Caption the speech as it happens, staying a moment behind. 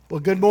Well,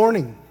 good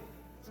morning.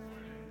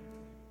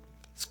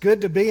 It's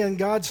good to be in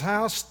God's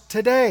house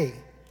today.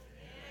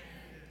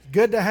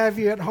 Good to have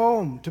you at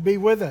home to be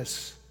with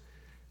us.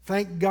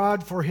 Thank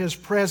God for His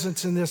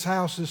presence in this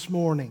house this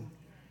morning.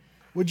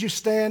 Would you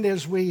stand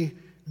as we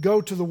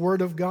go to the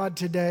Word of God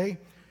today?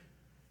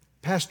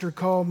 Pastor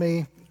called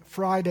me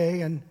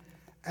Friday and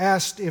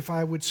asked if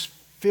I would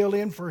fill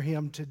in for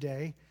him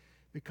today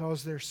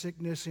because there's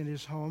sickness in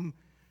his home.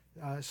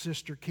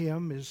 Sister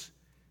Kim is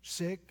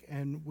sick,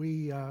 and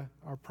we are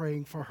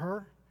praying for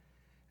her.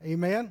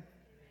 Amen?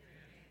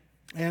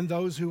 And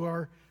those who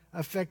are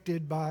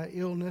affected by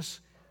illness,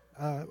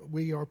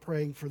 we are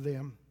praying for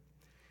them.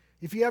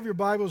 If you have your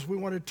Bibles, we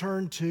want to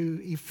turn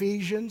to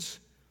Ephesians,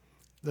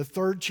 the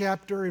 3rd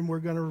chapter, and we're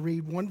going to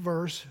read one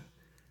verse,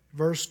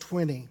 verse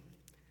 20.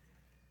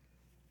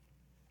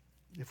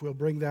 If we'll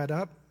bring that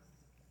up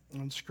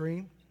on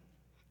screen.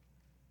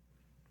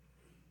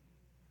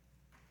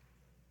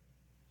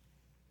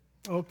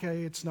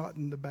 Okay, it's not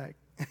in the back.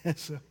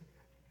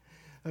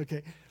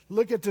 Okay,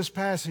 look at this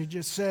passage.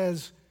 It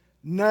says,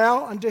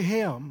 "Now unto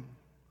him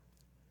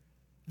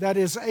that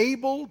is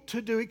able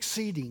to do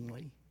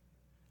exceedingly,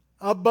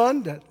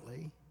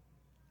 abundantly,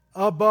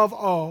 above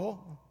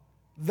all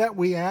that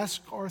we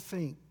ask or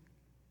think,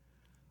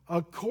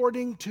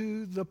 according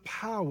to the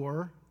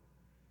power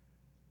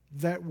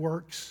that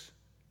works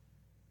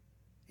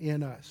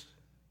in us."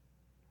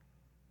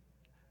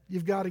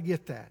 You've got to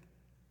get that.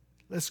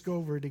 Let's go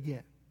over it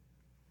again.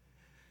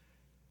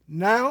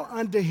 Now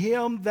unto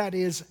him that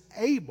is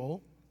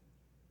able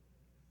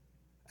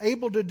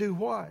to do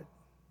what?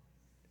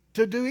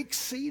 To do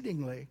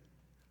exceedingly,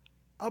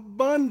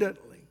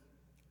 abundantly,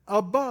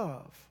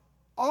 above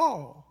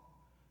all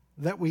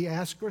that we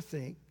ask or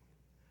think,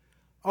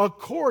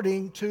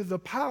 according to the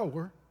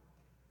power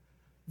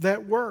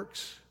that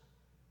works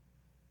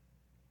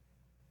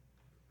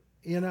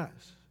in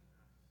us.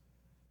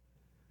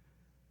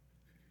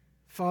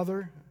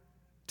 Father,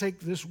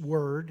 take this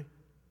word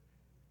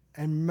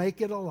and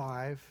make it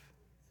alive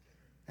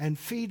and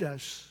feed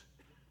us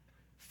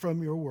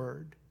from your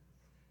word.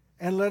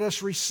 And let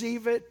us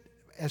receive it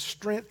as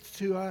strength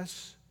to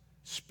us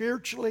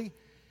spiritually,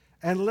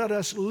 and let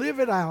us live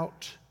it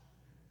out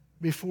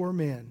before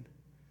men,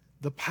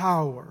 the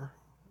power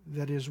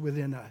that is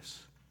within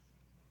us.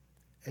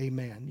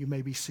 Amen. You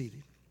may be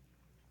seated.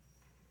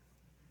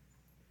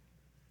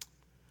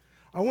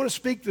 I want to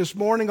speak this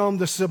morning on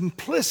the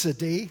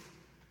simplicity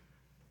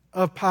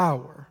of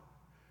power.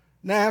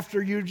 Now,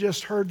 after you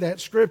just heard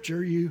that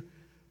scripture,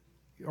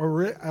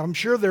 I'm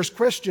sure there's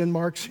question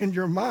marks in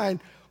your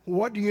mind.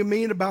 What do you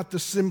mean about the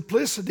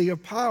simplicity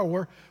of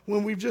power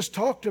when we've just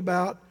talked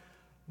about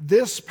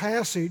this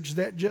passage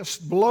that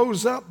just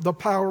blows up the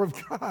power of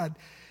God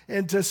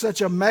into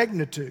such a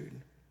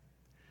magnitude?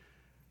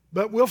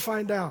 But we'll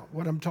find out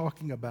what I'm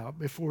talking about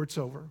before it's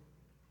over.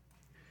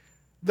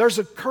 There's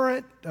a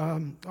current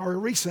or a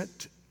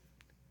recent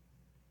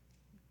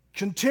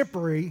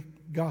contemporary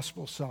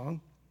gospel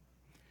song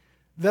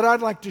that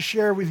I'd like to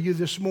share with you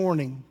this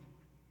morning.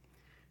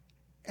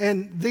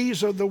 And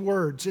these are the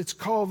words. It's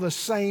called "The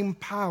Same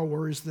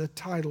Power" is the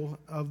title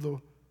of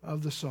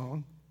the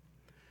song.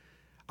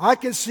 "I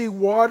can see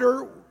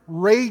water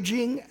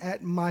raging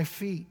at my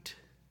feet.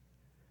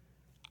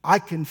 I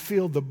can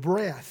feel the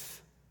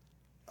breath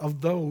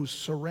of those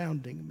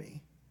surrounding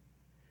me.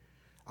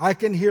 I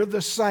can hear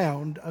the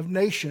sound of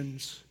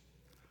nations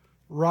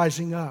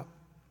rising up.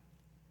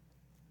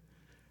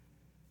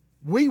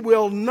 We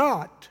will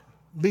not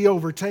be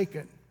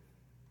overtaken.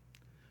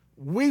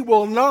 We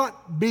will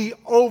not be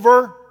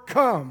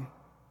overcome.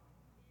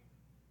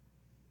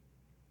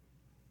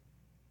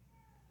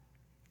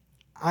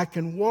 I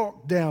can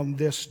walk down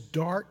this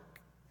dark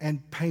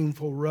and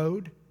painful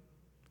road.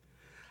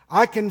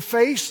 I can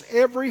face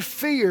every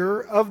fear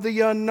of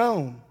the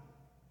unknown.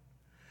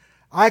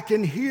 I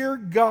can hear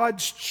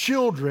God's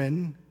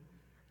children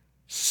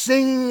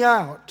singing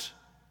out,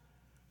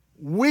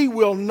 'We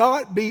will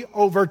not be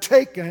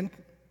overtaken.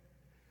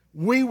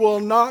 We will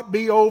not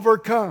be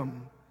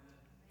overcome.'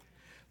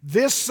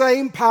 This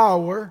same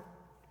power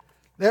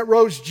that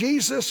rose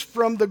Jesus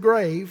from the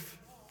grave,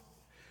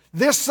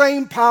 this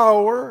same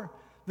power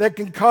that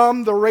can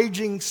calm the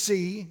raging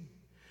sea,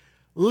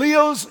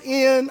 lives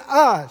in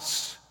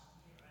us.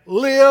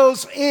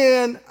 Lives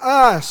in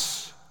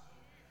us.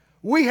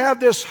 We have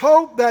this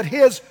hope that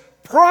His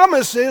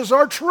promises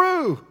are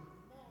true.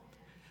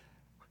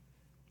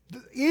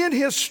 In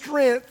His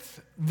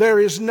strength, there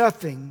is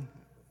nothing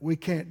we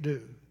can't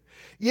do.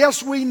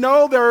 Yes, we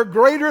know there are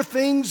greater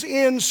things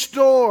in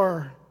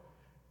store.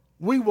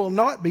 We will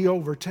not be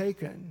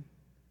overtaken.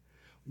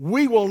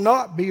 We will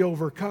not be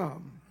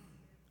overcome.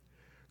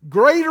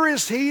 Greater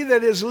is He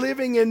that is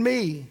living in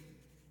me.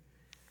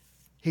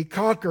 He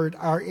conquered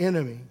our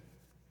enemy.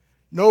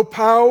 No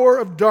power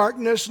of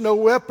darkness, no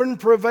weapon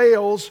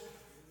prevails.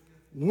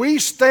 We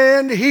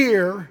stand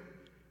here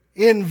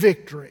in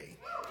victory."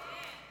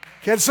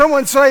 Can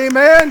someone say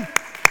amen?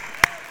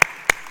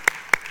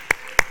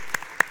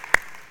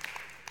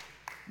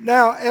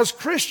 Now, as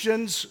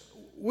Christians,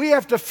 we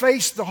have to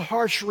face the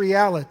harsh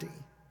reality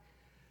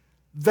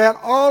that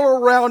all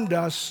around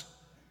us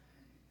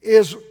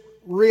is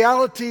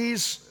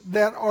realities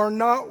that are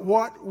not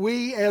what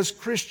we as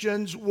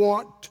Christians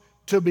want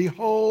to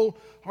behold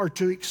or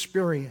to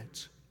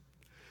experience.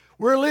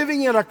 We're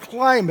living in a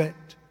climate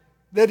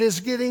that is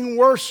getting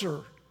worse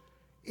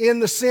in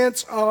the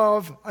sense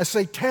of a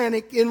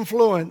satanic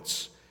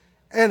influence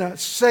and a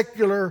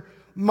secular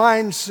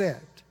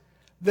mindset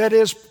that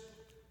is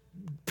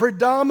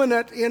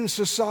predominant in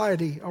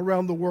society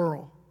around the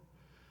world.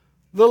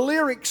 The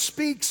lyric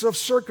speaks of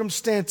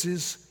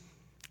circumstances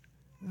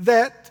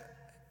that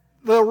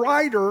the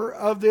writer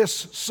of this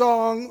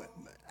song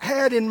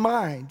had in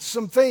mind,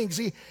 some things.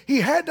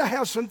 He had to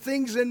have some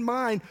things in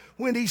mind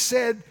when he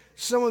said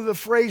some of the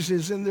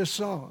phrases in this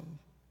song.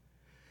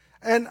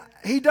 And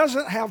he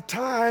doesn't have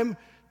time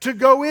to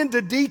go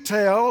into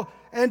detail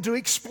and to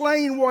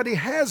explain what he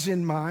has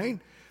in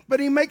mind, but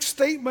he makes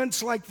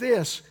statements like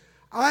this: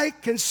 I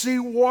can see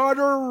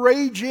water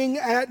raging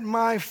at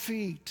my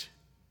feet.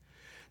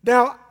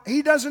 Now,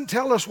 he doesn't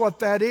tell us what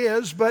that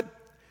is, but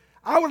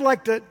I would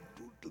like to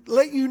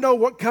let you know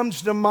what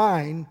comes to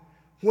mind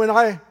when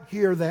I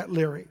hear that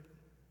lyric.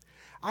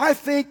 I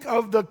think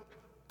of the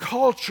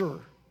culture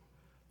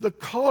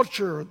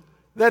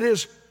that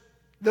is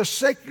the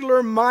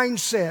secular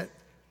mindset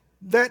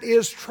that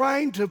is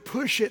trying to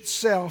push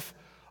itself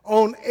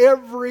on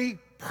every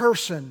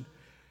person.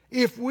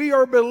 If we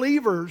are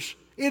believers,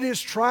 it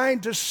is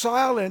trying to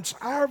silence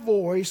our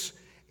voice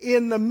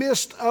in the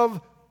midst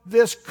of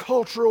this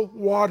cultural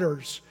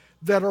waters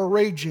that are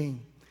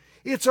raging.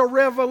 It's a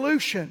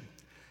revolution.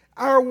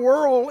 Our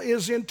world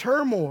is in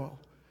turmoil.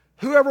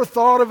 Whoever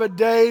thought of a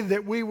day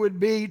that we would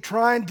be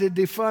trying to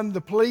defund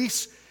the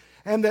police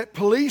and that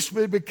police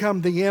would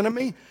become the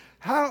enemy?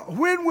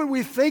 When would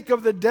we think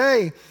of the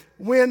day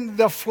when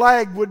the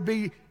flag would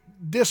be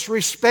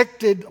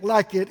disrespected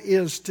like it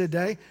is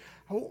today?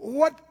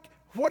 What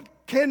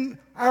can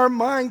our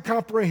mind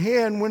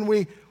comprehend when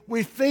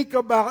we think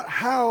about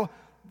how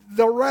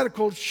the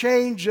radical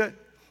change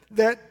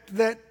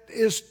that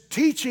is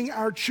teaching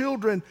our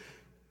children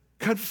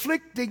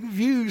conflicting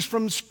views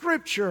from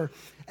Scripture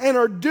and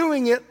are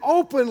doing it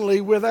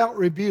openly without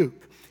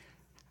rebuke?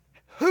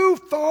 Who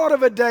thought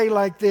of a day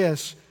like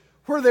this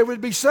where there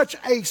would be such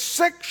a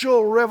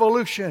sexual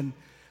revolution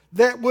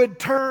that would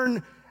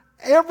turn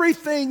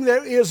everything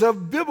that is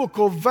of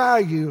biblical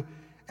value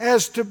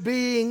as to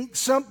being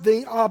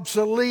something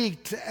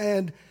obsolete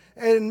and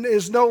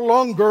is no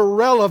longer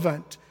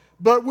relevant?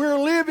 But we're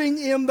living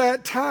in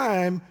that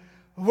time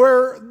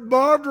where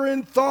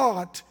modern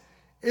thought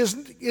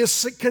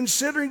is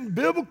considering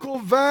biblical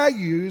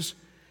values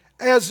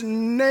as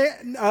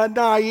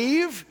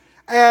naive,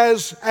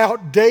 as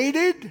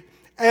outdated,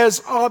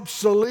 as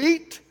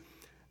obsolete.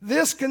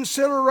 This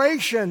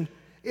consideration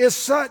is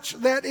such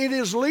that it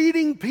is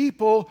leading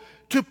people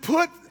to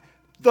put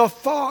the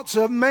thoughts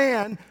of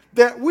man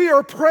that we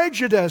are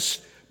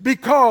prejudiced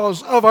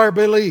because of our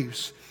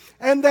beliefs.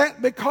 And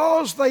that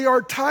because they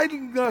are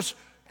titling us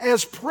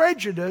as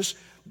prejudice,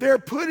 they're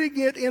putting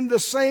it in the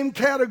same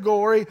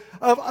category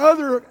of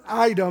other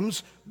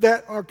items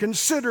that are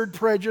considered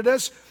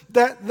prejudice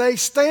that they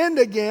stand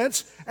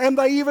against and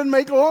they even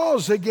make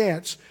laws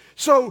against.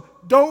 So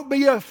don't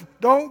be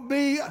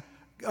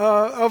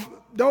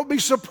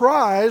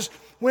surprised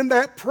when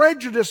that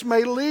prejudice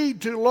may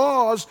lead to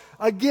laws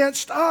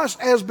against us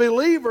as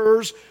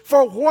believers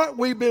for what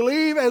we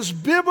believe as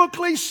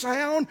biblically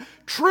sound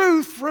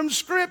truth from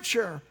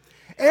Scripture.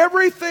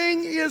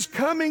 Everything is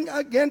coming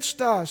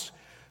against us.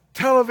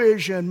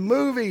 Television,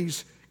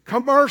 movies,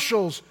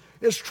 commercials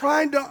is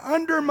trying to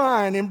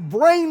undermine and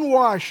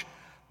brainwash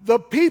the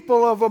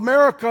people of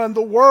America and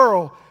the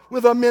world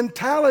with a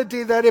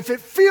mentality that if it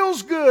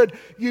feels good,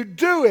 you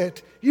do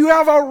it. You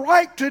have a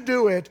right to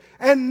do it.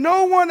 And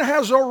no one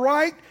has a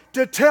right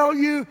to tell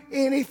you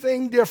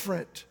anything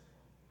different.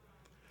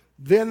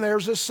 Then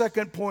there's a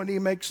second point he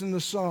makes in the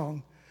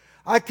song.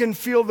 I can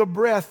feel the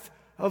breath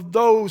of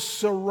those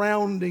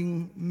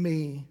surrounding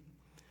me.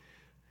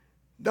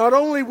 Not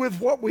only with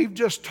what we've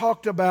just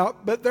talked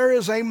about, but there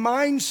is a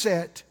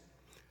mindset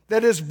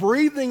that is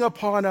breathing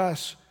upon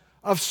us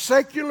of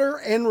secular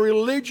and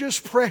religious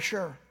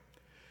pressure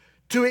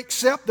to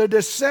accept the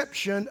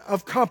deception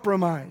of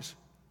compromise.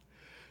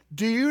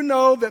 Do you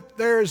know that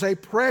there is a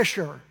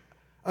pressure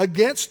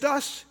against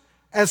us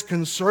as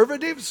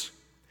conservatives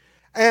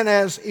and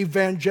as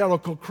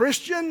evangelical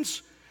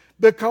Christians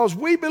because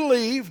we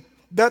believe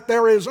that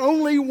there is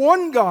only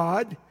one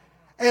God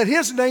and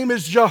His name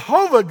is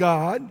Jehovah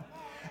God,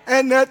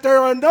 and that there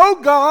are no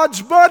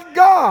gods but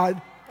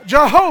God,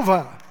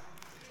 Jehovah.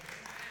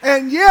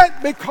 And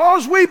yet,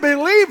 because we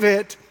believe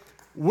it,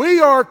 we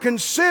are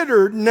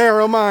considered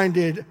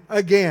narrow-minded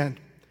again.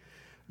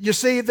 You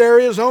see, there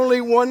is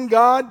only one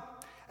God,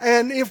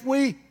 and if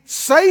we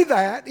say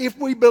that, if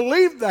we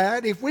believe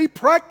that, if we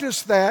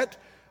practice that,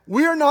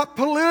 we are not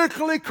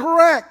politically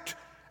correct.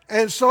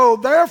 And so,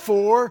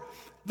 therefore,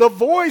 the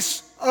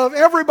voice of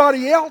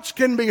everybody else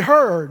can be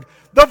heard.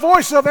 The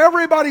voice of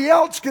everybody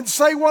else can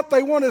say what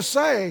they want to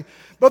say.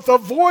 But the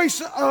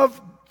voice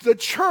of the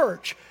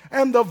church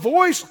and the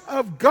voice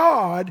of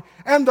God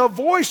and the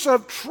voice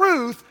of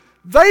truth,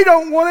 they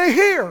don't want to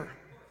hear.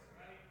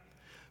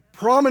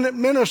 Prominent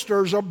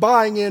ministers are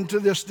buying into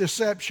this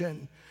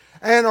deception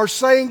and are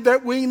saying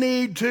that we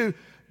need to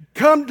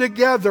come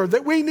together,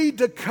 that we need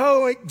to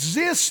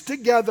coexist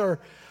together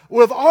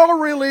with all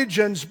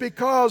religions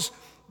because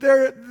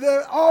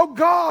all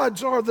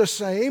gods are the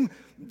same.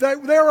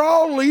 They're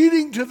all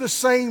leading to the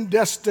same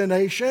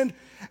destination.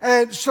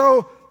 And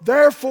so,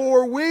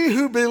 therefore, we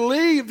who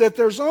believe that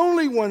there's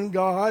only one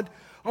God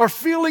are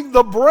feeling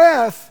the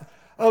breath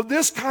of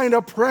this kind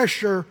of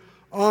pressure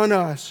on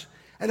us.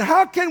 And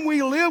how can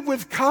we live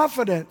with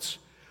confidence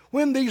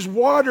when these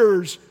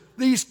waters,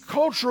 these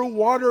cultural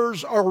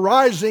waters are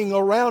rising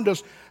around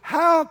us?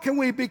 How can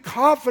we be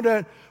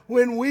confident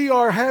when we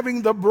are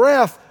having the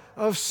breath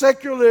of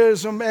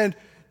secularism and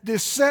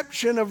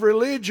deception of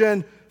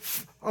religion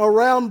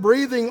around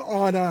breathing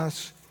on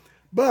us?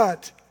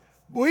 But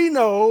we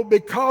know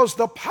because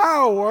the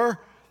power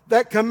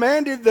that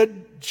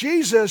commanded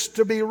Jesus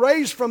to be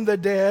raised from the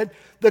dead,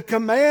 the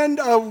command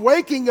of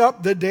waking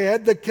up the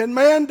dead, the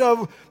command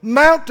of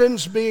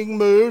mountains being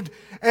moved,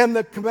 and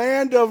the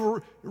command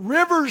of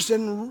rivers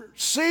and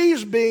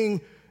seas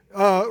being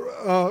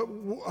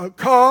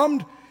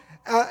calmed,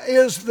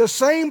 is the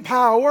same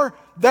power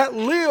that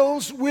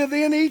lives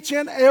within each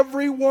and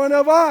every one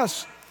of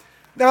us.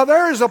 Now,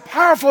 there is a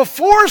powerful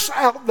force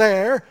out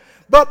there,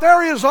 but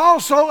there is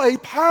also a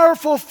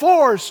powerful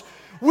force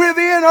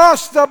within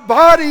us, the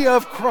body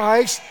of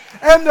Christ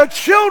and the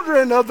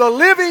children of the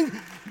living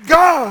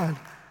God.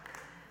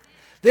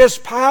 This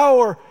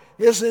power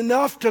is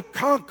enough to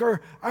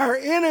conquer our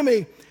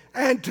enemy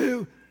and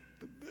to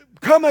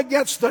come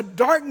against the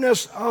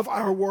darkness of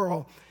our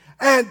world.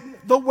 And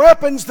the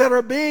weapons that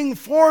are being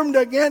formed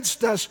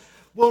against us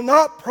will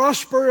not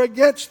prosper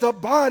against the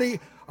body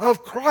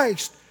of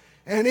Christ.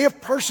 And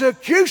if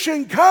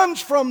persecution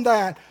comes from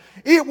that,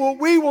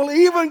 we will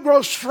even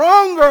grow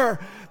stronger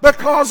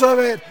because of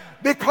it,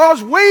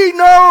 because we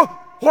know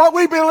what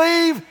we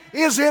believe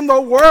is in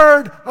the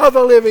Word of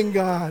the living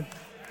God.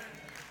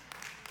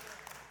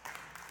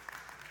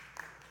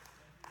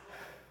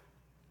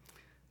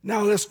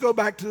 Now let's go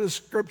back to the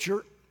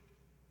scripture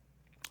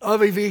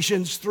of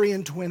Ephesians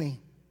 3:20.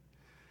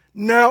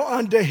 Now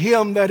unto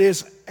him that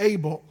is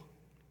able.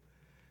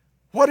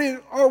 What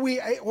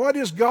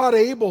is God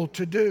able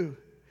to do?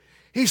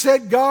 He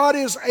said God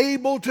is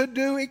able to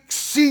do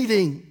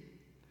exceeding.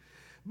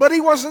 But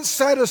he wasn't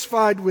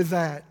satisfied with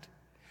that.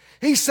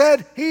 He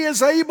said he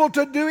is able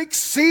to do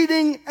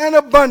exceeding and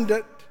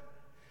abundant.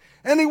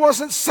 And he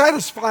wasn't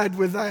satisfied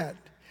with that.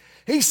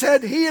 He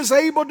said he is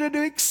able to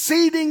do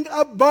exceeding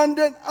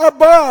abundant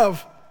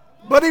above.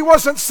 But he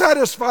wasn't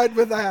satisfied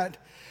with that.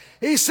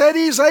 He said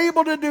he's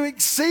able to do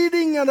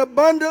exceeding and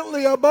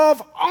abundantly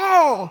above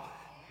all.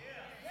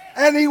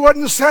 And he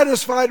wasn't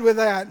satisfied with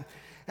that.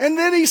 And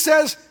then he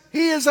says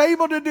he is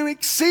able to do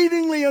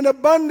exceedingly and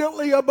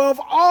abundantly above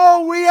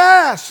all we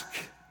ask.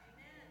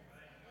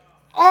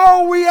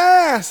 All we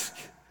ask.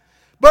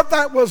 But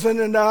that wasn't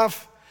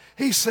enough.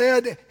 He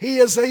said he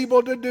is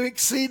able to do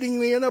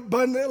exceedingly and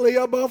abundantly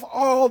above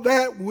all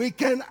that we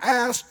can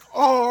ask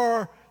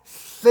or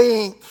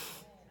think.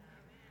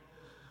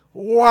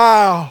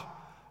 Wow.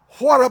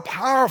 What a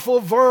powerful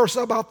verse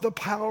about the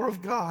power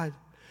of God.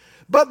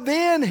 But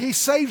then he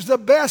saves the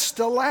best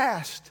to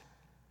last.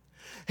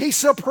 He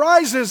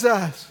surprises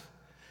us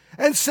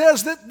and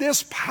says that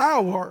this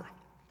power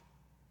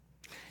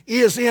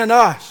is in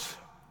us.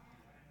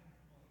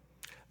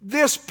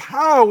 This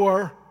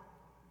power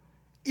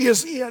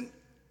is in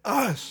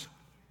us.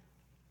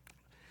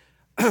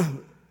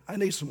 I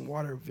need some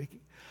water,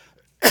 Vicki.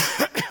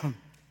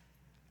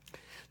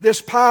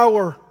 This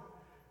power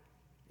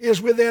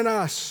is within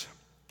us.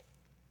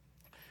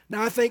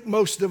 Now, I think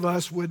most of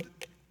us would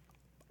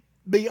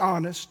be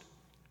honest.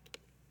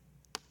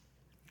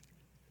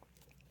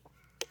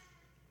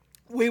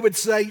 We would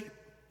say,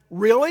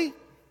 really?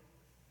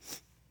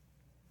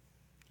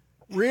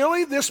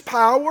 Really? This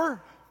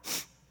power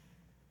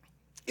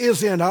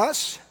is in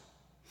us?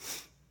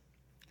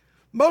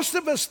 Most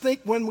of us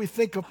think when we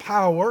think of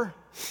power,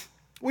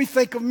 we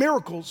think of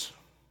miracles.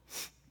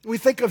 We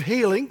think of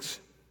healings.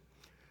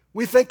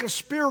 We think of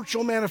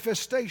spiritual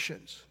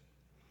manifestations.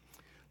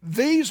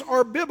 These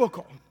are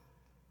biblical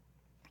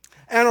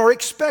and are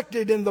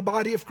expected in the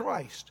body of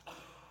Christ.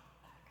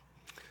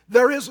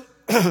 There is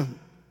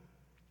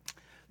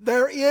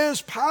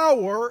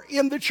power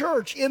in the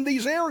church in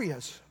these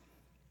areas.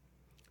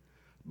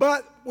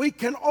 But we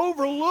can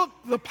overlook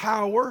the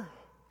power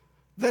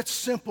that's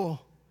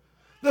simple,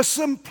 the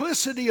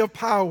simplicity of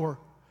power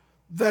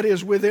that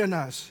is within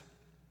us.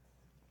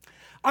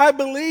 I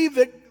believe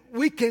that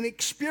we can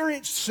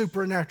experience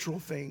supernatural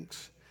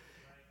things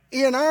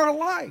in our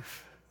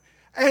life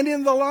and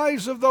in the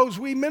lives of those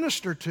we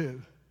minister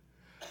to.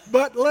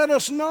 But let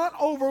us not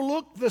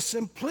overlook the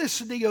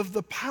simplicity of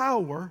the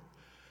power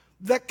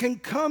that can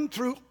come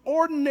through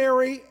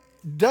ordinary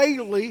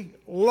daily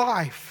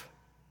life,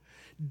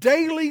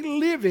 daily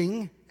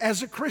living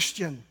as a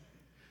Christian.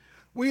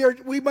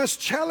 We must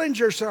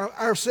challenge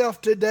ourselves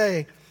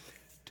today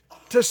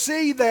to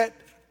see that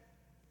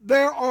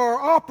there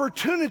are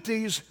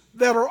opportunities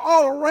that are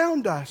all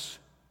around us.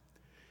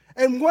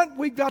 And what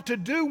we've got to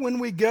do when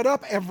we get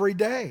up every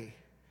day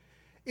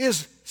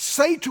is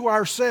say to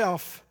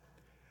ourselves,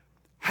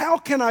 how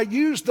can I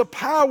use the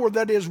power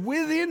that is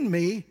within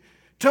me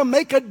to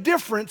make a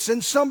difference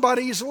in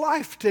somebody's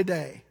life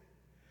today?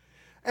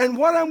 And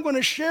what I'm going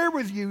to share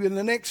with you in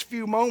the next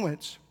few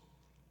moments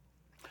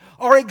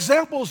are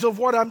examples of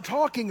what I'm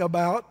talking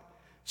about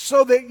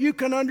so that you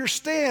can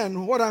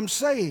understand what I'm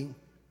saying.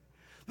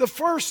 The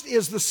first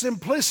is the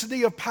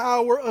simplicity of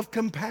power of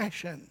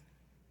compassion.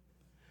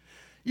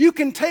 You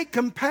can take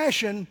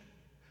compassion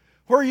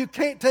where you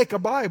can't take a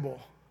Bible.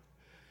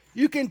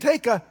 You can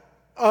take a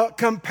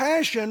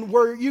compassion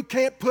where you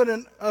can't put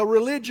a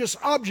religious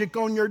object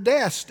on your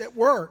desk at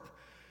work.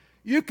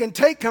 You can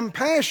take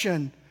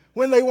compassion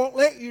when they won't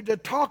let you to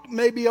talk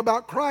maybe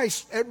about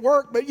Christ at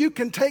work, but you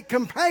can take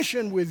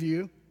compassion with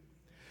you.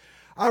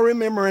 I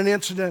remember an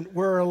incident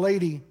where a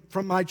lady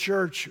from my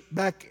church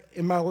back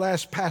in my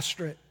last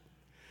pastorate,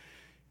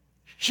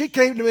 she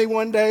came to me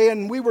one day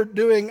and we were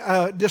doing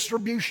a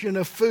distribution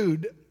of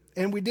food,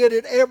 and we did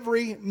it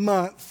every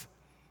month.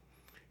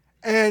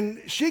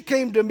 And she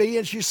came to me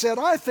and she said,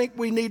 I think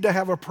we need to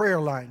have a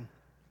prayer line.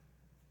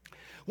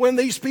 When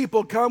these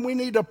people come, we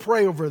need to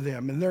pray over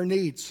them and their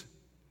needs.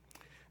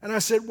 And I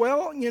said,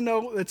 well,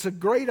 it's a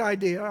great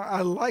idea.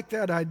 I like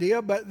that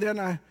idea, but then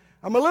I'm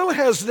a little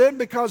hesitant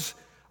because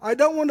I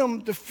don't want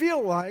them to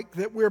feel like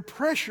that we're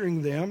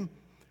pressuring them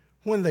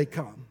when they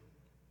come.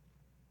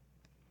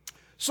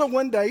 So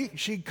one day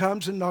she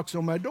comes and knocks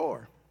on my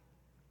door.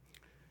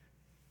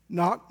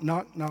 Knock,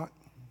 knock, knock.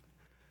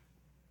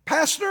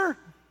 Pastor,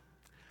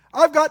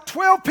 I've got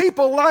 12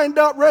 people lined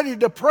up ready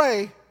to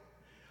pray.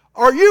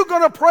 Are you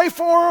going to pray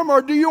for them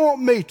or do you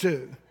want me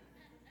to?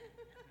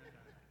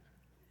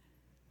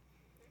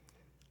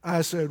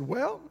 I said,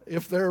 well,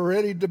 if they're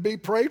ready to be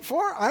prayed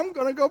for, I'm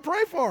going to go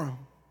pray for them.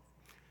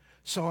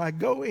 So I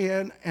go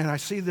in and I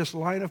see this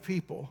line of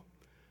people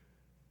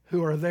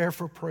who are there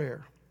for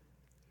prayer.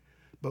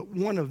 But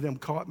one of them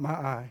caught my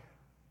eye.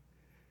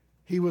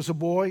 He was a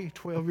boy,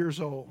 12 years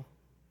old.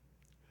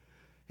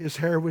 His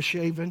hair was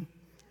shaven.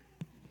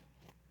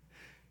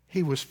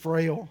 He was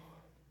frail.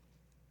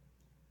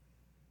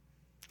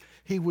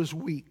 He was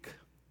weak.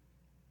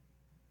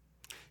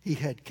 He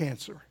had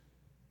cancer.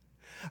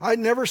 I'd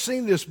never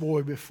seen this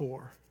boy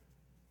before.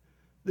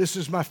 This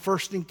is my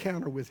first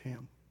encounter with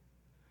him.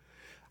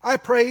 I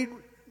prayed,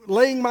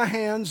 laying my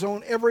hands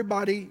on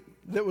everybody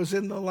that was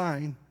in the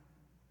line.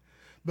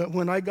 But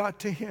when I got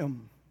to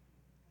him,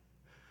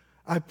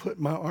 I put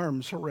my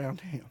arms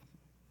around him.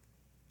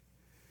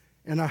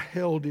 And I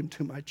held him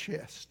to my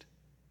chest.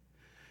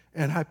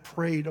 And I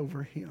prayed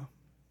over him.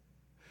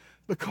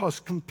 Because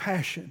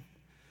compassion,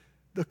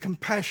 the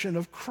compassion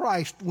of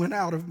Christ went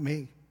out of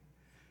me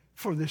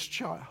for this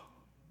child.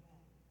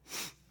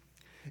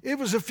 It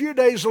was a few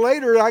days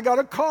later I got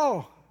a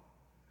call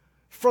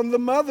from the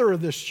mother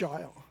of this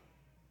child.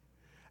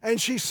 And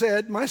she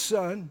said, my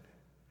son,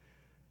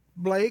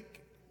 Blake,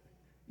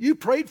 you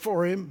prayed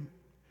for him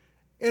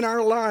in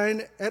our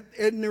line,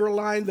 in your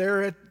line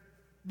there at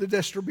the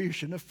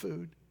distribution of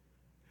food.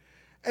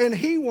 And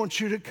he wants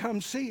you to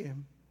come see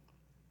him.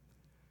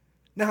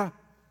 Now,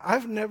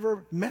 I've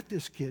never met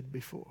this kid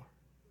before.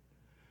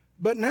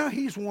 But now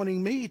he's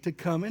wanting me to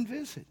come and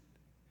visit.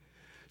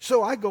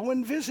 So I go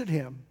and visit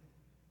him.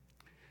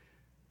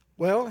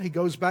 Well, he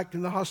goes back to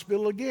the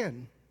hospital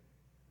again.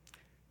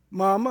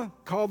 Mama,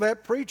 call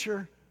that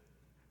preacher.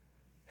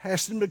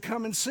 Asked him to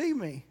come and see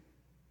me.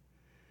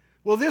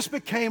 Well, this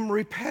became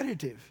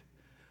repetitive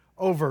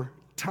over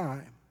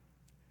time.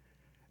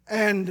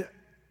 And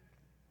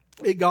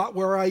it got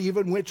where I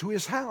even went to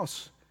his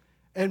house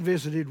and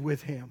visited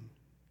with him.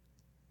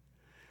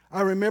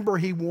 I remember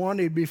he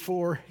wanted,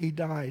 before he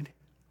died,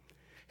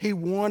 he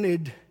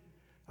wanted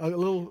a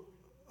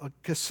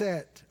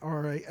cassette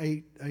or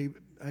a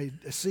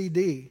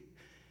CD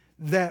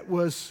that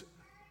was,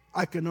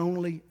 I can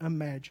only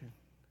imagine.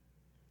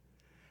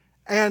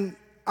 And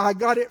I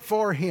got it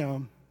for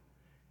him.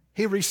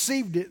 He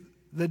received it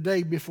the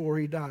day before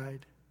he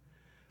died.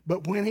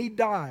 But when he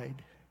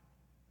died,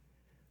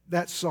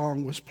 that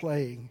song was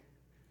playing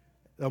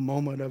the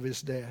moment of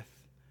his death.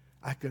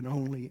 I can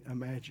only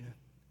imagine.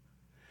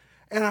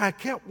 And I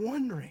kept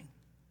wondering,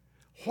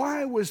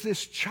 why was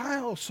this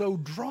child so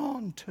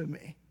drawn to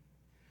me?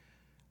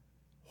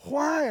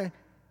 Why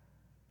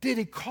did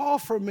he call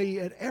for me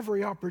at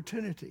every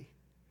opportunity?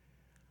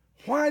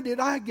 Why did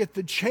I get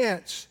the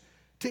chance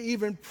to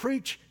even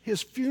preach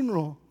his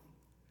funeral?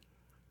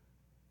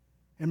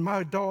 And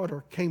my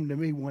daughter came to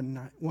me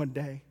one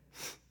day,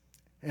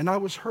 and I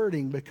was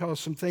hurting because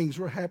some things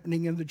were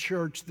happening in the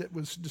church that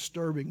was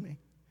disturbing me.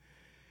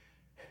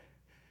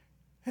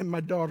 And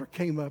my daughter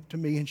came up to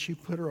me and she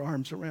put her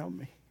arms around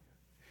me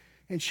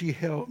and she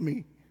held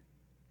me.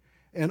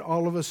 And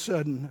all of a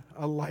sudden,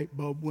 a light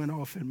bulb went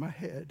off in my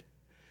head.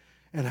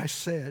 And I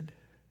said,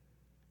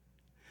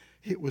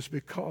 it was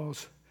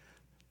because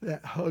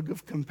That hug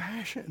of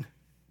compassion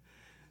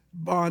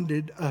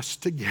bonded us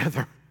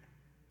together.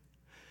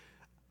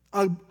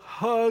 A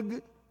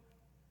hug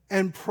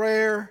and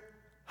prayer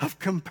of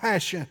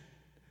compassion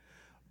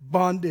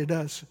bonded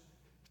us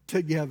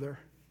together.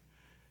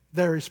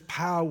 There is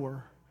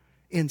power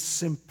in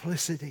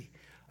simplicity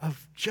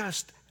of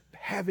just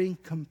having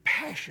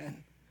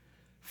compassion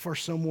for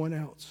someone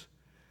else.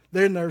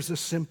 Then there's the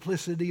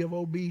simplicity of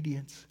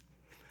obedience.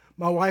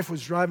 My wife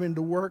was driving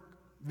to work.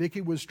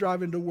 Vicki was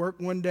driving to work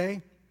one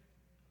day.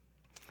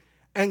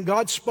 And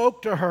God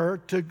spoke to her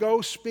to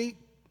go speak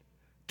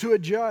to a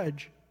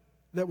judge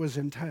that was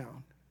in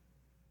town.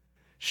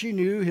 She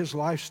knew his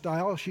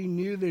lifestyle. She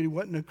knew that he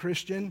wasn't a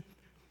Christian.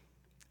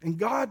 And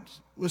God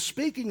was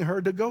speaking to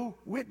her to go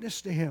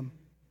witness to him.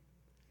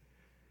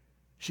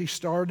 She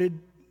started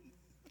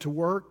to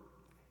work.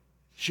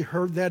 She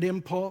heard that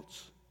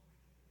impulse.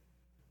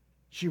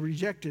 She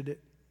rejected it.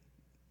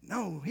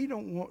 No, he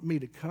don't want me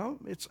to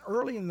come. It's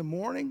early in the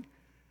morning.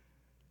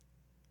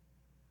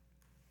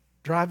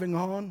 Driving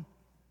on.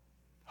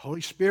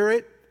 Holy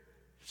Spirit,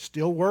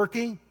 still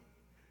working.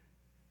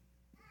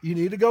 You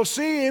need to go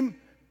see him.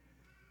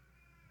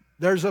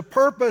 There's a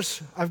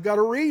purpose. I've got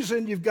a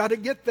reason. You've got to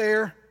get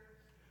there.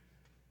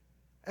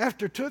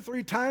 After 2 or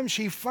 3 times,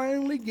 she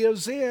finally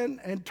gives in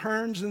and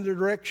turns in the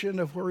direction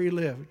of where he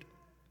lived.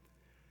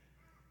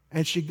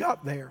 And she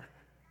got there.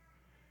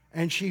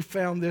 And she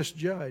found this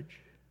judge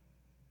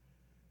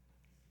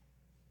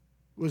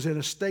was in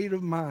a state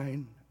of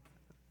mind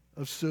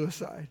of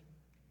suicide.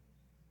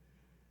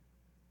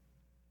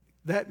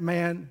 That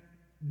man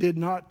did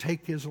not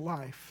take his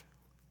life,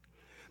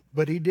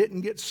 but he didn't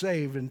get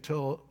saved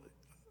until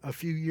a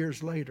few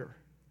years later.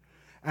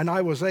 And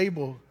I was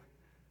able to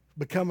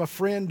become a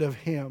friend of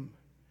him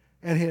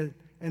and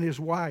his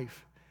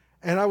wife.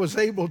 And I was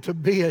able to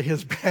be at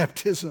his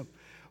baptism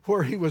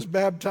where he was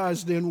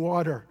baptized in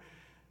water.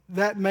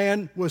 That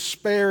man was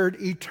spared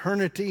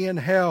eternity in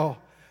hell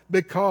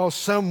because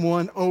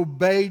someone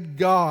obeyed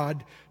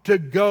God to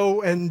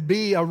go and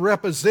be a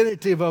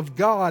representative of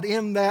God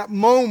in that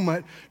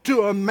moment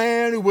to a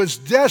man who was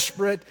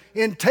desperate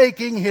in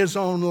taking his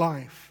own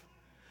life.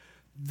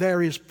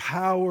 There is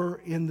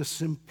power in the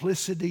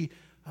simplicity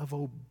of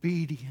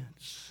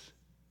obedience.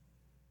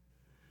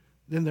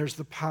 Then there's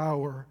the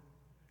power,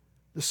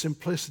 the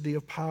simplicity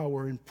of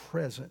power in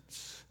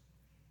presence.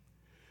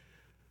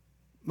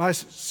 My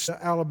sister,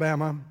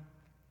 Alabama,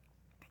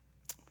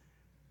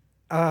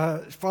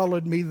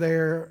 followed me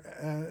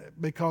there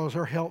because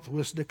her health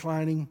was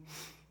declining.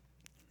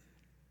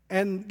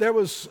 And there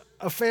was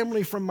a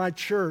family from my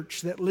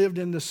church that lived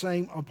in the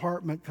same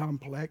apartment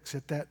complex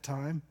at that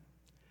time.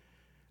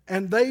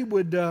 And they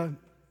would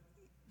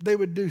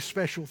do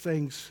special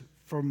things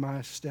for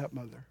my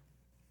stepmother.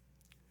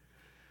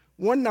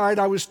 One night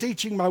I was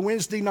teaching my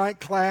Wednesday night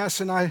class,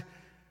 and I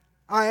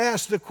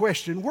asked the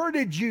question, where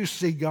did you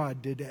see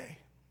God today?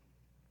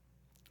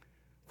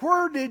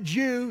 Where did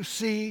you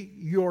see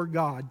your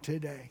God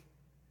today?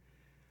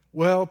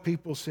 Well,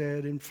 people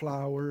said in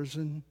flowers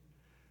and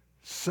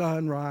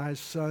sunrise,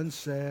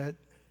 sunset,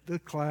 the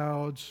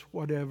clouds,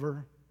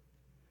 whatever.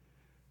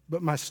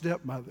 But my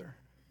stepmother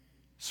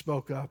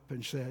spoke up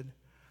and said,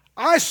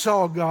 I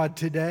saw God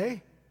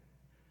today.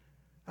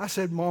 I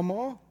said,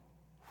 Mama,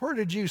 where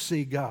did you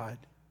see God?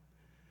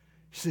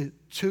 She said,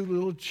 2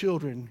 little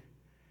children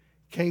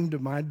came to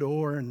my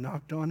door and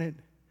knocked on it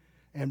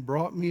and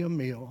brought me a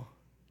meal.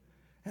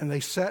 And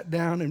they sat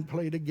down and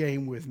played a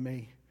game with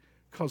me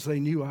because they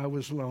knew I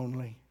was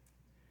lonely.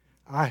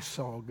 I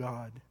saw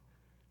God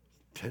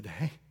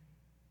today.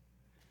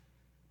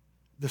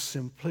 The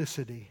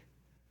simplicity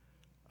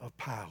of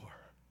power.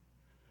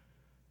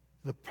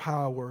 The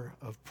power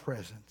of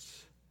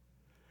presence.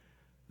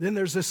 Then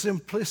there's the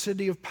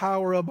simplicity of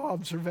power of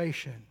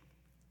observation.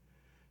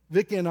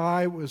 Vicki and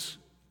I was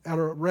at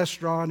a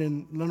restaurant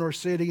in Lenore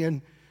City,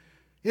 and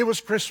it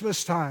was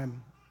Christmas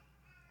time.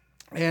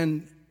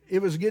 And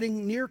it was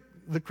getting near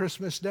the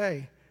Christmas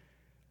day.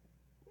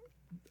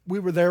 We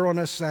were there on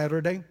a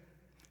Saturday,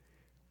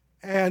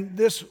 and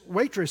this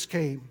waitress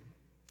came,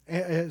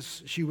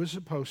 as she was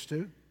supposed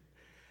to,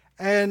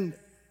 and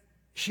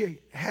she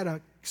had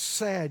a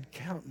sad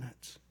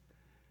countenance.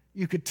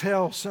 You could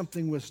tell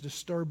something was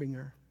disturbing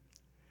her.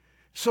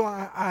 So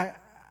I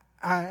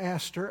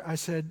asked her, I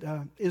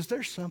said, is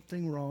there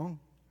something wrong?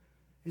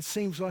 It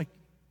seems like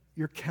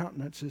your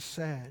countenance is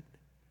sad.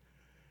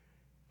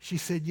 She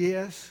said,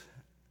 yes.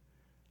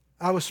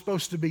 I was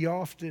supposed to be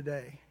off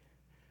today,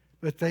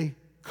 but they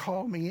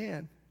called me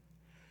in.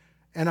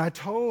 And I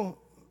told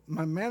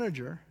my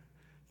manager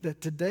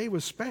that today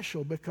was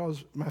special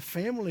because my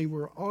family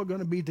were all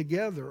going to be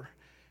together.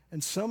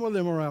 And some of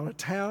them are out of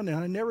town, and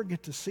I never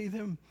get to see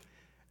them.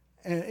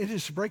 And it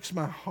just breaks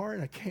my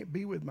heart. I can't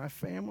be with my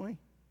family.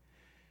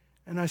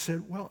 And I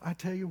said, well, I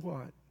tell you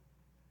what.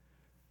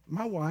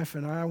 My wife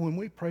and I, when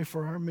we pray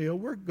for our meal,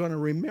 we're going to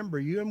remember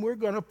you, and we're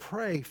going to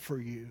pray for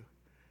you.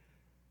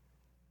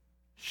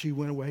 She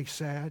went away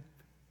sad.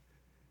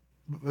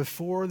 But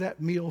before that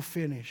meal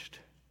finished,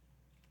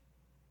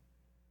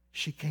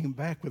 She came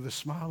back with a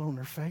smile on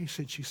her face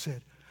and she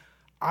said,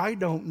 I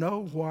don't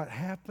know what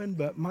happened,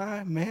 but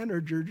my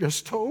manager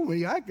just told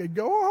me I could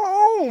go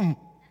home.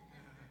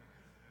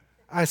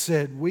 I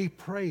said, we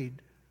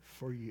prayed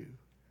for you.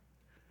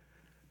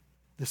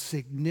 The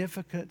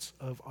significance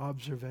of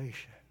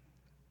observation.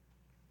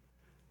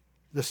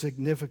 The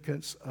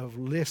significance of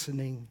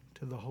listening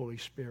to the Holy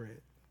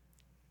Spirit.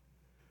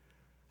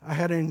 I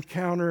had an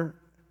encounter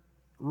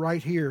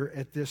right here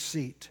at this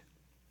seat.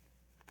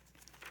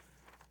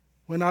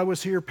 When I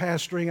was here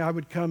pastoring, I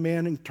would come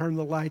in and turn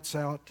the lights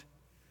out,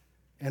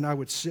 and I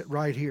would sit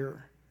right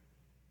here,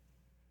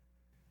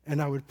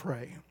 and I would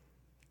pray.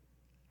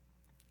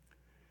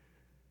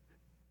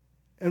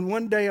 And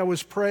one day I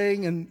was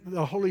praying, and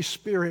the Holy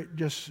Spirit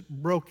just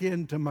broke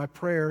into my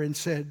prayer and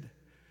said,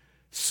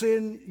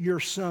 send your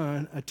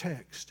son a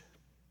text.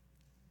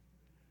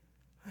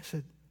 I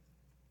said,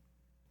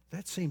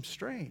 that seems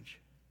strange.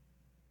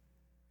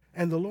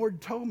 And the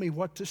Lord told me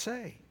what to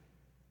say.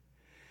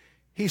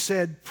 He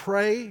said,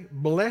 pray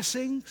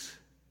blessings,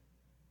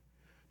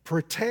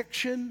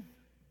 protection,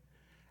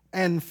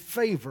 and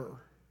favor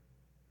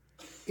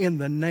in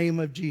the name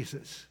of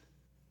Jesus.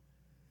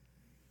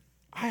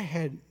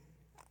 I'm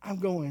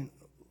going,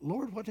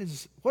 Lord, what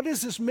does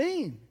this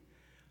mean?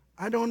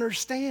 I don't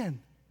understand.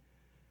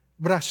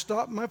 But I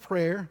stopped my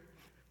prayer,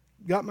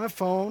 got my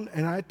phone,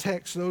 and I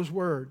text those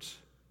words.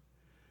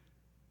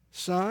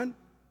 Son,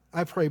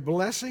 I pray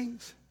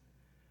blessings,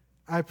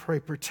 I pray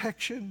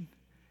protection,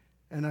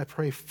 and I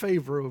pray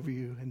favor over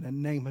you in the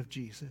name of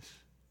Jesus.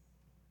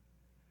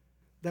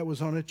 That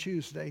was on a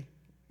Tuesday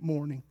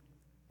morning.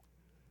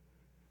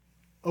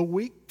 A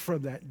week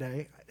from that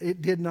day,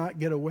 it did not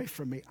get away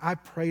from me. I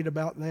prayed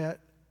about that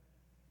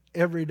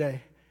every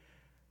day.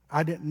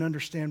 I didn't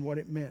understand what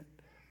it meant.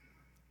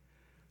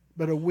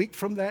 But a week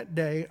from that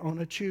day, on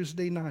a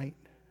Tuesday night,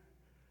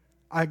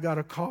 I got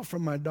a call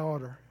from my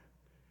daughter.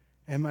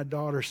 And my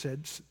daughter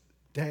said,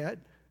 Dad,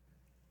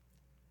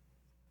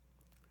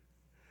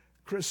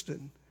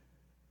 Kristen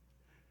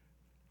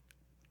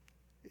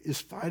is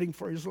fighting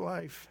for his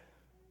life.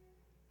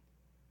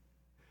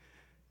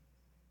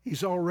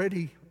 He's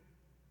already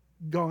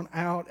gone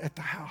out at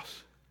the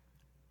house,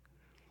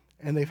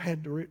 and they've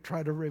had to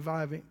try to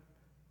revive him.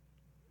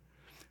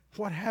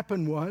 What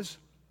happened was,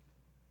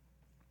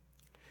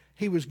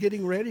 he was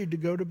getting ready to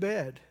go to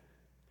bed,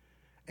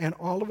 and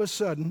all of a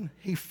sudden,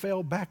 he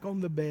fell back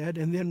on the bed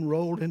and then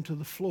rolled into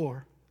the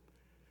floor.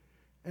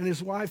 And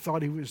his wife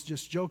thought he was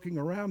just joking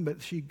around,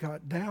 but she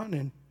got down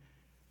and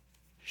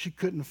she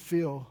couldn't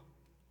feel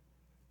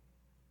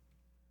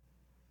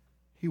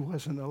he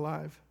wasn't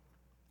alive.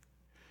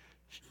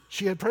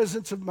 She had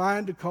presence of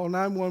mind to call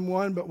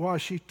 911, but while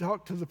she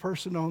talked to the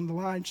person on the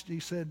line,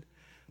 the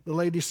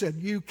lady said,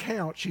 you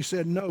count. She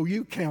said, no,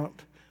 you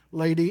count,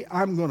 lady.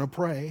 I'm going to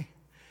pray.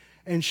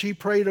 And she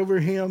prayed over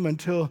him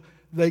until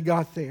they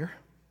got there.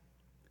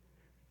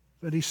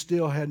 But he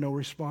still had no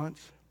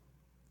response.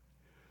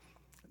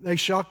 They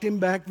shocked him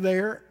back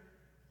there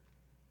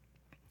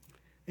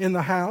in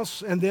the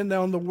house, and then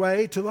on the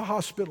way to the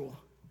hospital,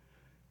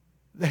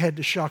 they had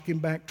to shock him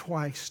back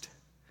twice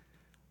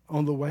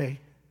on the way.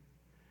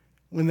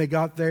 When they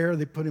got there,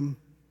 they put him,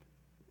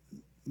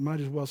 might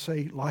as well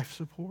say, life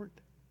support.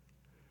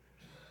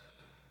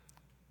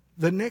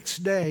 The next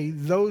day,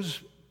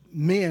 those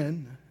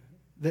men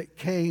that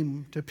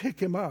came to pick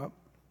him up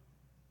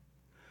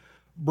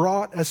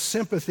brought a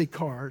sympathy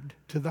card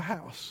to the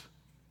house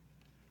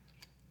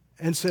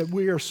and said,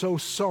 we are so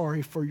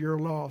sorry for your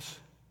loss.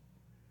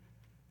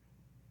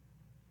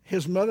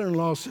 His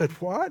mother-in-law said,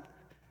 what?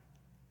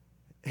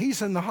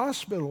 He's in the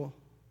hospital.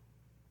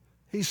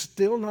 He's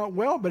still not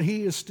well, but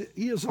he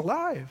is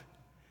alive.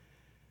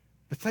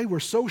 But they were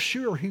so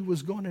sure he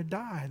was going to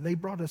die, they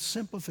brought a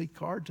sympathy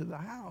card to the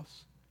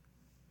house.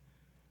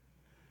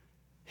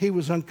 He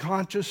was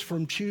unconscious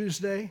from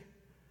Tuesday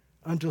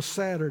until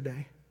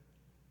Saturday.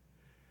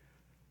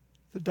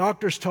 The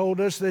doctors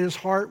told us that his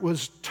heart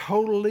was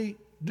totally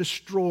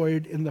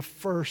destroyed in the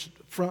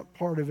front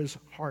part of his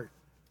heart.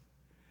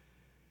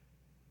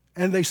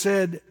 And they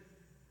said,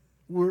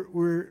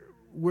 we're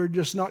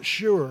just not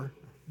sure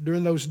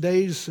during those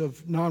days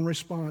of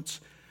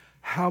non-response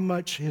how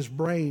much his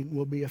brain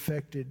will be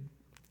affected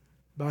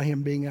by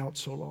him being out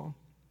so long.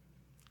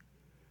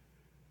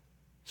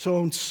 So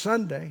on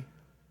Sunday,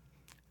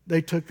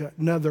 they took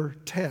another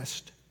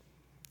test,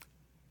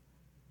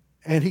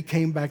 and he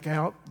came back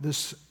out.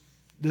 This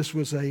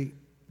was a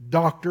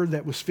doctor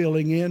that was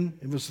filling in.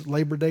 It was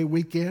Labor Day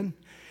weekend,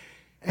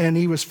 and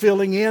he was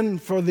filling in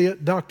for the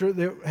doctor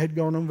that had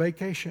gone on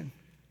vacation.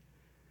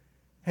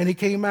 And he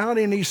came out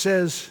and he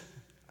says,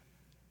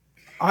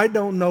 I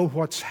don't know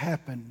what's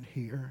happened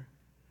here,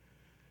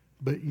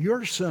 but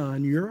your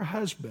son, your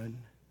husband,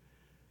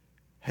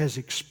 has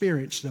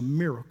experienced a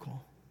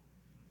miracle.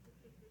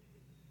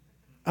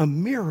 A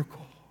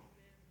miracle.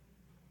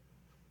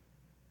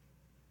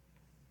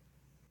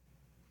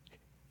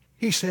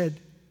 He said,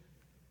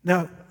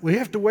 now, we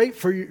have to wait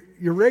for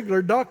your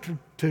regular doctor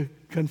to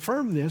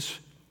confirm this.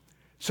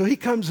 So he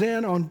comes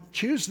in on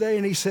Tuesday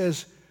and he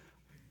says,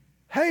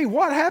 Hey,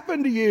 what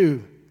happened to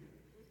you?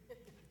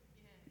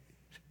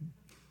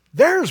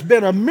 There's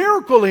been a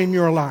miracle in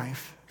your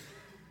life.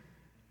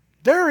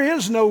 There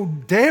is no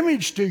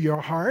damage to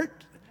your heart.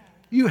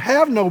 You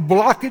have no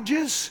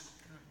blockages.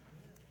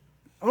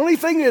 Only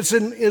thing that's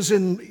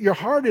in your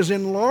heart is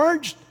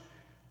enlarged,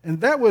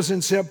 and that was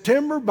in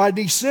September. By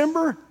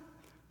December,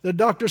 the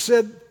doctor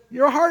said,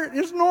 your heart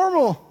is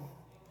normal.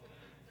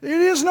 It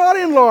is not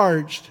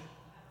enlarged.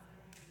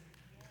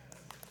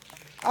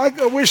 I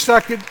wish I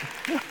could.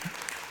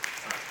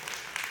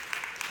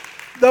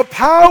 The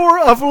power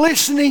of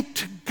listening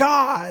to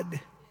God.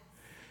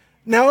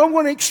 Now I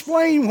want to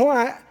explain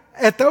why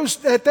at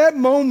that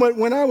moment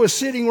when I was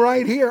sitting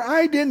right here,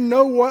 I didn't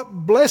know what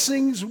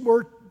blessings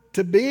were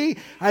to be.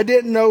 I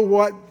didn't know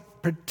what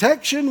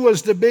protection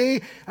was to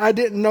be. I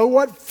didn't know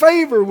what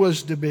favor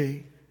was to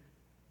be.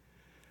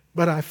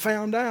 But I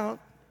found out,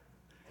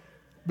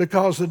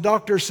 because the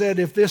doctor said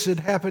if this had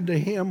happened to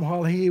him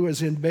while he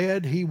was in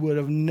bed, he would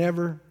have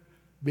never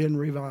been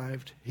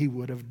revived. He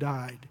would have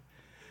died.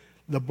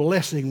 The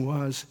blessing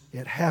was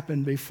it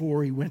happened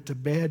before he went to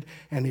bed,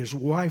 and his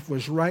wife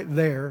was right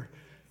there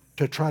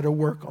to try to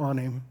work on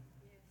him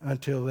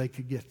until they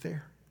could get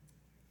there.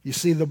 You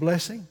see the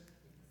blessing?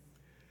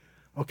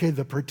 Okay,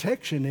 the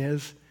protection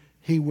is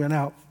he went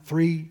out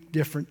 3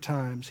 different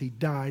times. He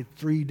died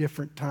 3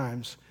 different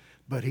times,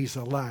 but he's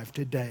alive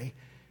today.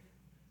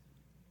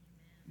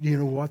 You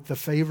know what the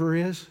favor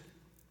is?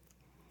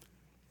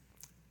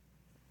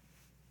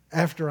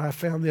 After I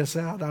found this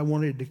out, I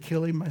wanted to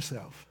kill him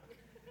myself.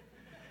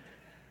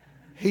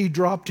 He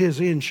dropped his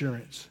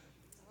insurance.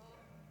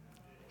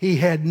 He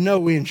had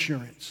no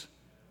insurance.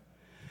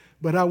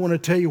 But I want to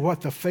tell you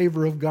what the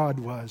favor of God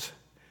was.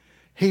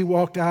 He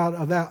walked out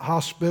of that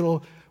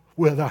hospital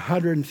with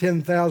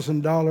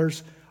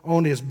 $110,000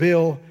 on his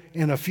bill.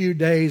 In a few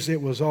days, it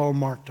was all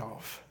marked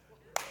off.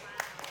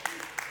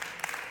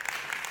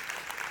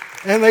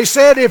 And they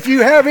said, if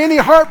you have any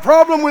heart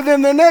problem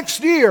within the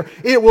next year,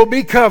 it will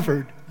be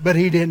covered. But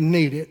he didn't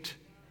need it.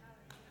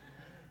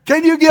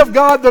 Can you give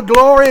God the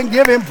glory and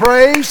give Him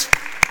praise?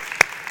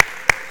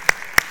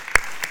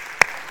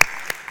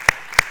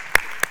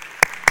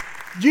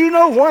 Do you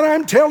know what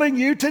I'm telling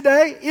you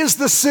today is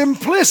the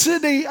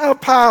simplicity of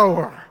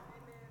power?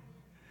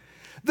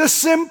 The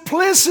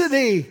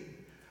simplicity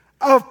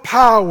of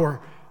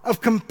power, of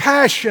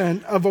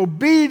compassion, of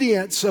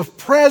obedience, of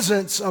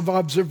presence, of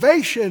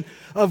observation,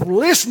 of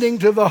listening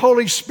to the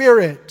Holy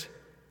Spirit.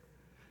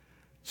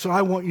 So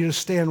I want you to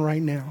stand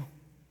right now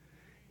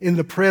in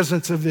the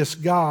presence of this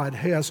God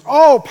who has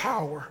all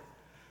power.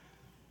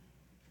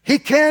 He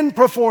can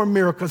perform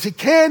miracles. He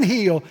can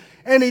heal.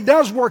 And He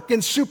does work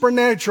in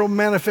supernatural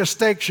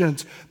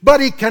manifestations.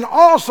 But He can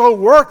also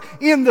work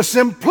in the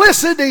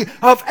simplicity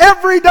of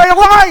everyday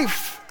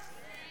life.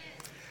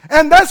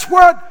 And that's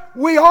what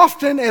we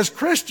often as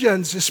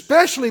Christians,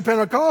 especially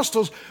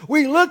Pentecostals,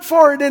 we look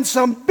for it in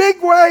some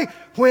big way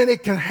when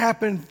it can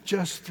happen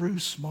just through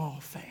small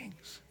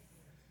things.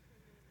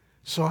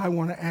 So I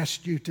want to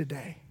ask you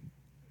today,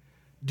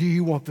 do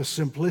you want the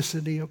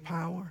simplicity of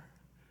power?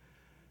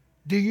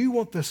 Do you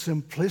want the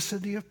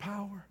simplicity of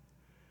power?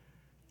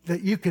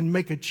 That you can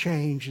make a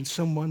change in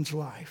someone's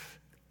life.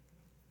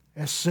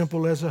 As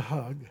simple as a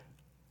hug.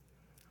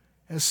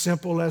 As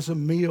simple as a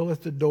meal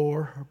at the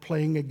door or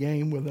playing a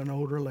game with an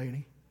older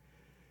lady.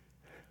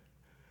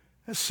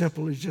 As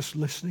simple as just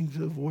listening to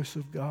the voice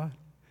of God.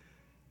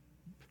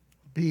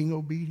 Being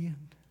obedient.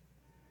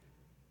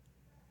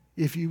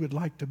 If you would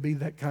like to be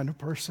that kind of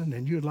person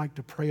and you'd like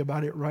to pray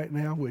about it right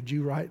now, would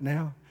you right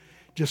now?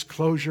 Just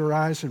close your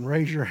eyes and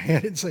raise your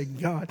hand and say,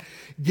 God,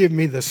 give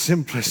me the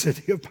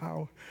simplicity of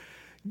power.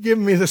 Give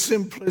me the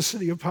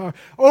simplicity of power.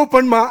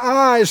 Open my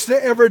eyes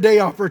to everyday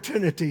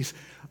opportunities.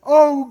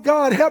 Oh,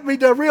 God, help me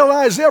to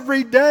realize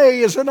every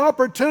day is an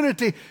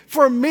opportunity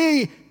for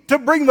me to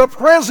bring the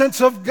presence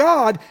of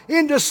God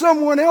into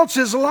someone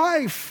else's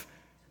life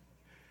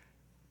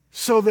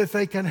so that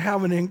they can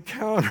have an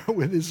encounter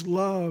with His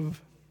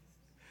love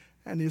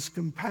and His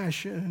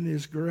compassion and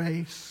His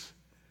grace.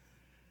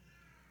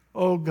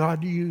 Oh,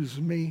 God, use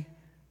me.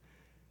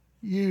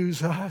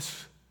 Use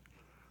us.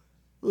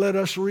 Let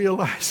us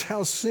realize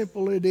how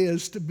simple it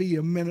is to be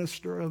a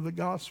minister of the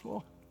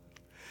gospel.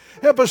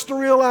 Help us to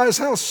realize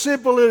how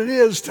simple it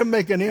is to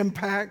make an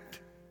impact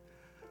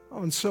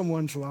on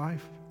someone's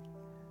life.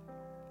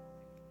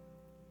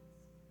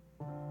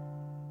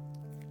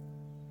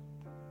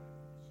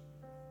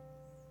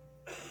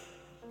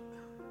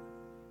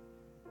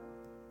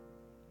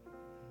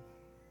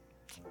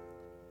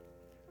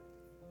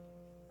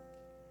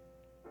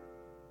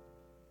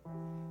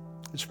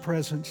 His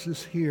presence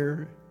is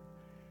here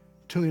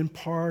to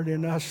impart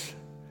in us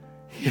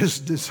His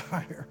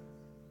desire.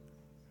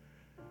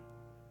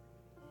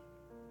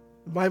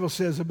 The Bible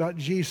says about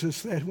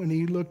Jesus that when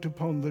He looked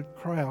upon the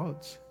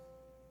crowds,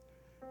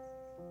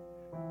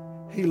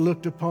 He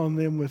looked upon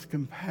them with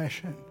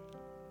compassion.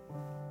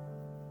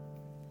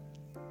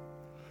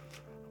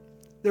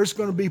 There's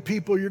going to be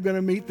people you're going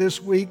to meet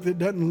this week that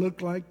doesn't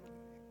look like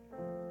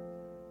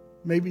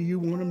maybe you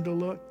want them to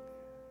look.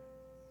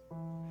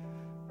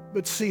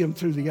 but see them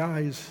through the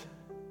eyes.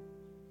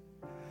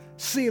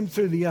 See them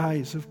through the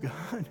eyes of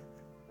God.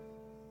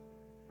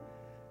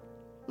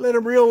 Let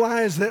them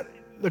realize that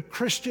the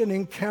Christian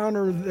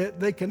encounter that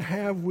they can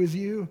have with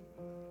you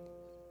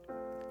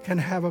can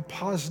have a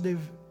positive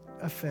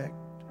effect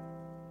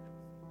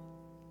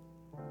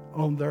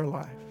on their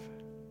life.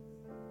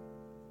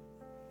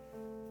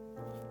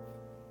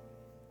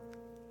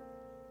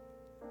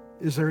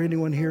 Is there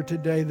anyone here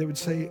today that would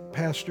say,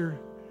 Pastor,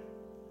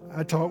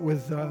 I talked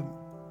with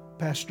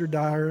Pastor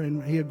Dyer,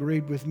 and he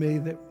agreed with me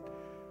that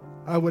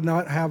I would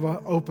not have an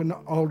open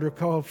altar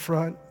call up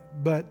front,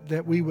 but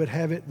that we would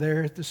have it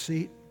there at the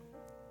seat.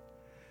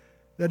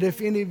 That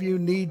if any of you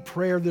need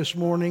prayer this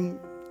morning,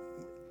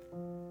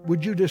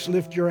 would you just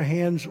lift your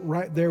hands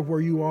right there where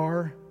you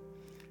are?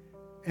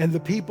 And the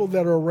people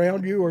that are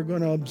around you are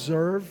going to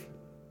observe,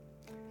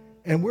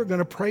 and we're going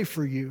to pray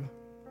for you.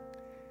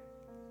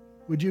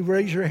 Would you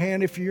raise your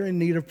hand if you're in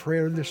need of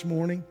prayer this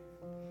morning?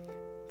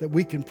 That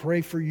we can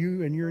pray for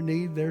you and your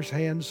need. There's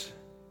hands.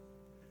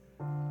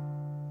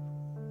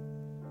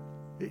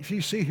 If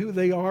you see who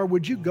they are,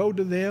 would you go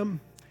to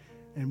them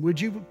and would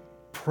you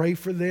pray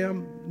for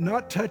them?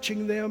 Not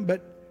touching them,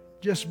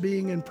 but just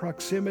being in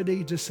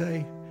proximity to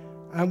say,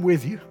 I'm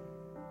with you.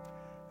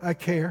 I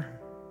care.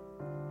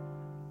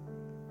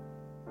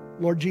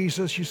 Lord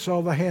Jesus, you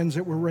saw the hands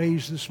that were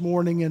raised this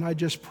morning, and I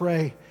just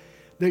pray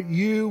that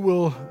you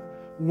will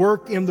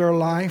work in their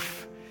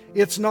life.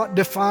 It's not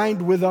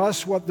defined with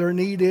us what their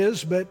need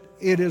is, but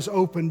it is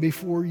open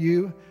before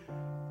you.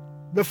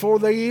 Before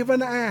they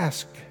even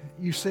ask,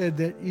 you said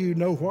that you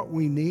know what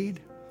we need.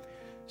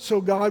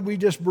 So God, we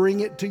just bring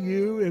it to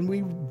you, and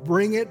we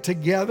bring it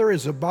together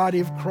as a body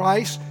of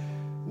Christ.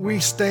 We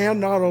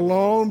stand not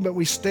alone, but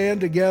we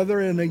stand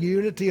together in the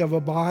unity of a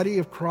body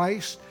of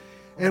Christ.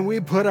 And we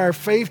put our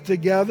faith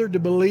together to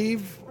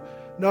believe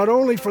not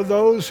only for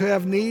those who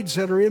have needs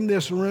that are in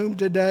this room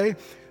today,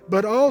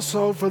 but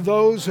also for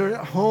those who are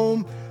at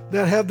home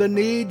that have the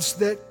needs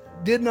that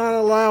did not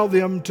allow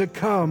them to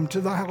come to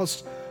the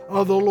house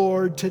of the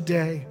Lord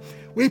today.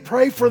 We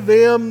pray for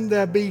them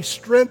that be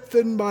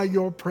strengthened by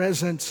your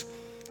presence,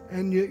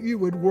 and you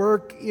would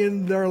work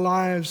in their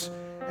lives,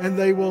 and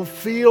they will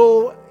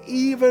feel,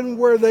 even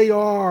where they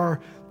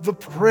are, the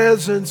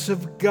presence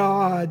of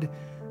God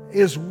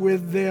is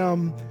with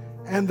them,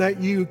 and that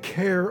you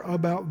care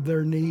about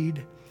their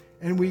need.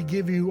 And we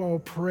give you all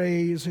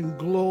praise and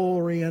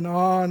glory and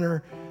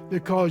honor,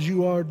 because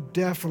you are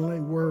definitely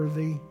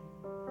worthy.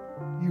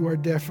 You are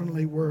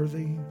definitely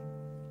worthy.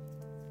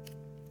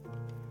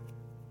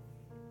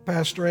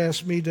 Pastor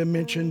asked me to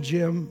mention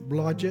Jim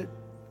Blodgett,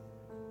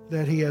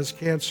 that he has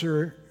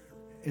cancer.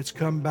 It's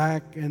come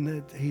back and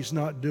that he's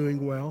not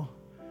doing well.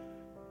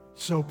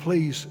 So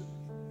please,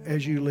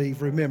 as you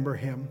leave, remember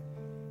him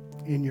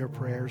in your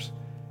prayers.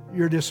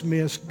 You're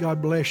dismissed.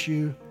 God bless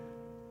you.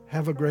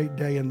 Have a great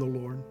day in the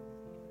Lord.